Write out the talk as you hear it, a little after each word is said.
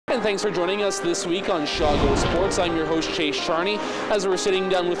and thanks for joining us this week on Shaw Go Sports. I'm your host, Chase Charney, as we're sitting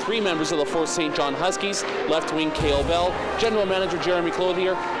down with three members of the Fort St. John Huskies, left wing Cayle Bell, general manager Jeremy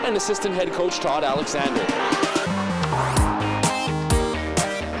Clothier, and assistant head coach Todd Alexander.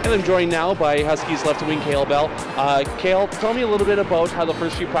 And I'm joined now by Huskies left wing Cayle Bell. Cayle, tell me a little bit about how the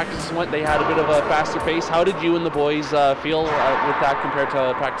first few practices went. They had a bit of a faster pace. How did you and the boys feel with that compared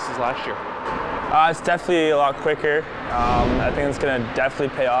to practices last year? It's definitely a lot quicker. I think it's going to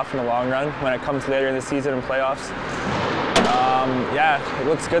definitely pay off in the long run when it comes later in the season and playoffs. Yeah, it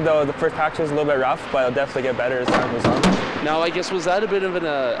looks good though. The first practice was a little bit rough, but it'll definitely get better as time goes on. Now, I guess, was that a bit of an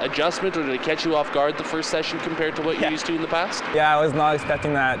adjustment, or did it catch you off guard the first session compared to what you're used to in the past? Yeah, I was not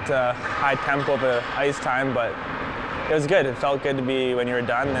expecting that high tempo of ice time, but it was good. It felt good to be when you were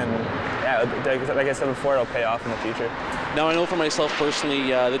done, and yeah, like I said before, it'll pay off in the future. Now, I know for myself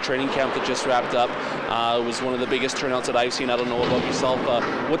personally, the training camp that just wrapped up was one of the biggest turnouts that I've seen. I don't know about yourself.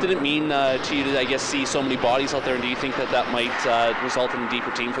 What did it mean to you to, I guess, see so many bodies out there, and do you think that that might result in a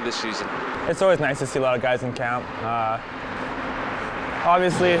deeper team for this season? It's always nice to see a lot of guys in camp.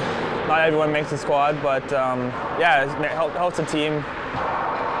 Obviously, not everyone makes the squad, but yeah, it helps the team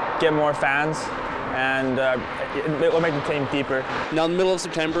get more fans, and it will make the team deeper. Now, in the middle of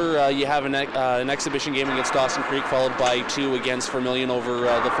September, you have an exhibition game against Dawson Creek, followed by two against Vermilion over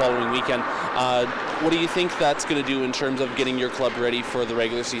the following weekend. What do you think that's going to do in terms of getting your club ready for the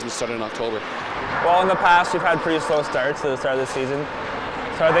regular season starting in October? Well, in the past, we've had pretty slow starts to the start of the season.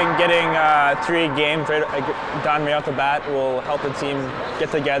 So I think getting 3 games done right off the bat will help the team get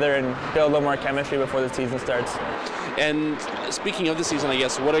together and build a little more chemistry before the season starts. And speaking of the season, I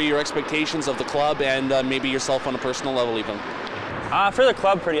guess, what are your expectations of the club and maybe yourself on a personal level even? For the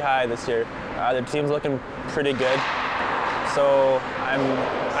club, pretty high this year. The team's looking pretty good. So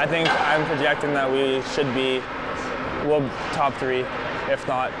I think I'm projecting that we should be top 3, if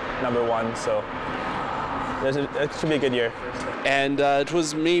not number 1. So it should be a good year. And it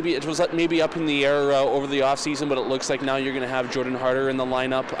was maybe up in the air over the off season, but it looks like now you're going to have Jordan Harder in the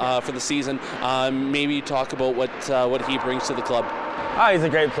lineup for the season. Maybe talk about what he brings to the club. He's a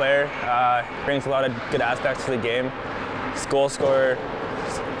great player. Brings a lot of good aspects to the game. Goal scorer,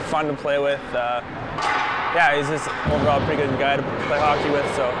 fun to play with. Yeah, he's just overall a pretty good guy to play hockey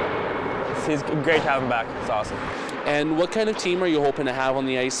with. So he's great to have him back. It's awesome. And what kind of team are you hoping to have on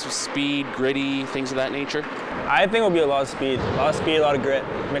the ice? Speed, gritty, things of that nature? I think it'll be a lot of speed, a lot of grit,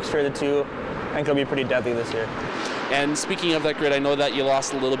 mixture of the two. I think it'll be pretty deadly this year. And speaking of that grit, I know that you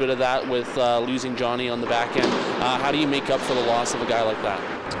lost a little bit of that with losing Johnny on the back end. How do you make up for the loss of a guy like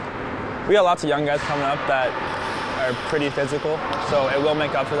that? We got lots of young guys coming up that are pretty physical, so it will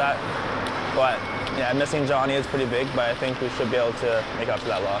make up for that. But yeah, missing Johnny is pretty big, but I think we should be able to make up for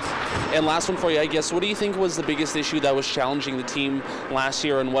that loss. And last one for you, I guess, what do you think was the biggest issue that was challenging the team last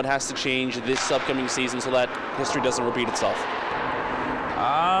year, and what has to change this upcoming season so that history doesn't repeat itself?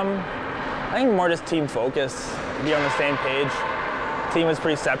 I think more just team focus, be on the same page. The team was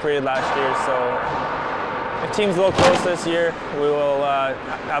pretty separated last year, so if team's a little close this year, we will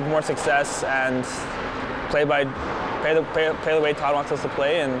have more success and play the way Todd wants us to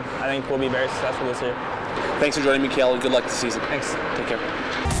play, and I think we'll be very successful this year. Thanks for joining me, Cayle, and good luck this season. Thanks. Take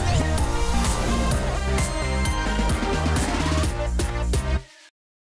care.